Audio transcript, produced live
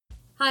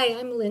Hi,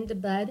 I'm Linda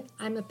Budd.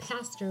 I'm a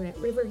pastor at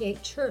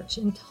Rivergate Church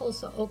in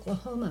Tulsa,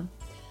 Oklahoma.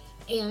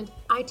 And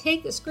I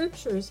take the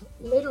scriptures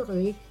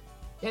literally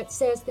that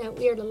says that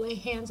we are to lay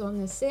hands on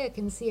the sick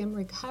and see them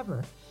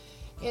recover.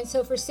 And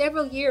so for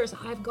several years,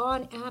 I've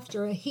gone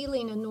after a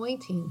healing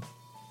anointing.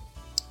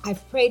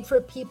 I've prayed for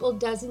people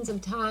dozens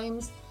of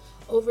times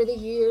over the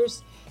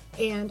years,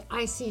 and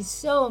I see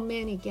so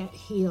many get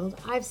healed.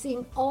 I've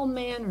seen all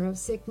manner of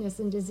sickness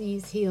and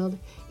disease healed.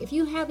 If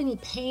you have any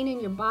pain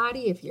in your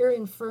body, if you're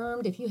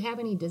infirmed, if you have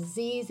any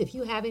disease, if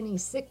you have any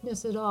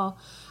sickness at all,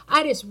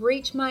 I just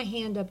reach my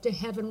hand up to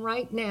heaven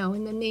right now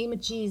in the name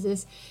of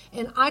Jesus,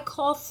 and I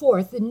call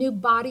forth the new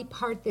body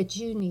part that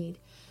you need.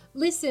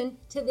 Listen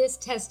to this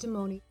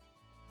testimony.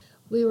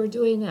 We were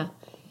doing a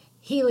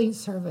healing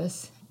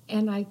service,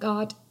 and I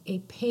got a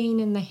pain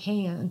in the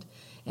hand.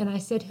 And I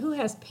said, "Who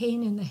has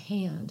pain in the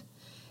hand?"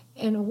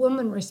 And a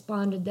woman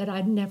responded that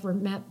I'd never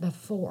met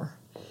before.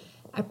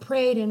 I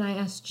prayed and I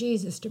asked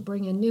Jesus to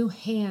bring a new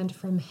hand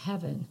from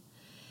heaven.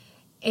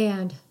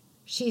 And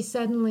she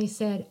suddenly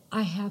said,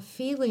 "I have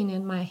feeling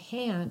in my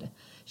hand."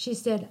 She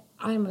said,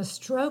 "I'm a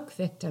stroke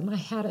victim. I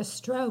had a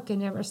stroke,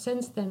 and ever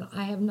since then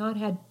I have not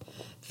had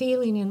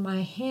feeling in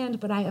my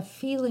hand, but I have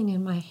feeling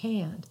in my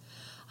hand."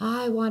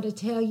 I want to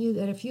tell you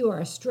that if you are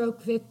a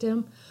stroke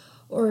victim,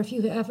 or if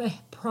you have a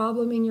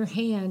problem in your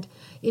hand,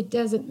 it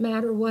doesn't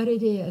matter what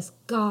it is.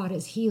 God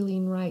is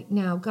healing right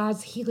now.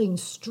 God's healing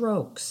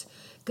strokes.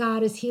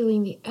 God is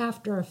healing the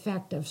after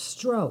effect of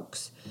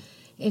strokes.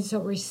 And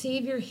so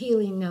receive your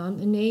healing now in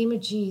the name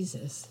of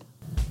Jesus.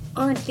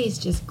 Aren't these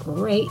just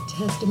great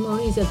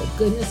testimonies of the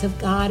goodness of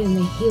God and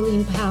the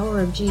healing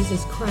power of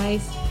Jesus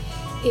Christ?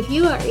 If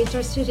you are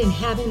interested in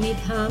having me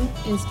come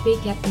and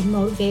speak at a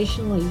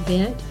motivational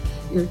event,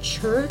 your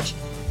church,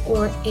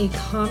 or a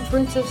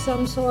conference of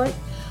some sort,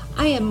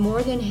 I am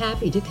more than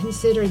happy to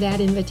consider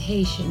that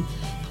invitation.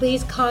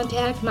 Please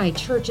contact my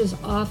church's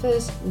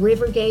office,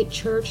 Rivergate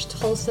Church,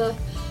 Tulsa,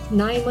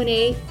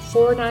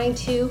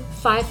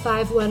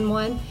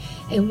 918-492-5511,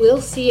 and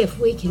we'll see if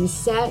we can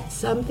set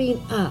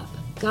something up.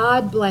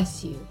 God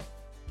bless you.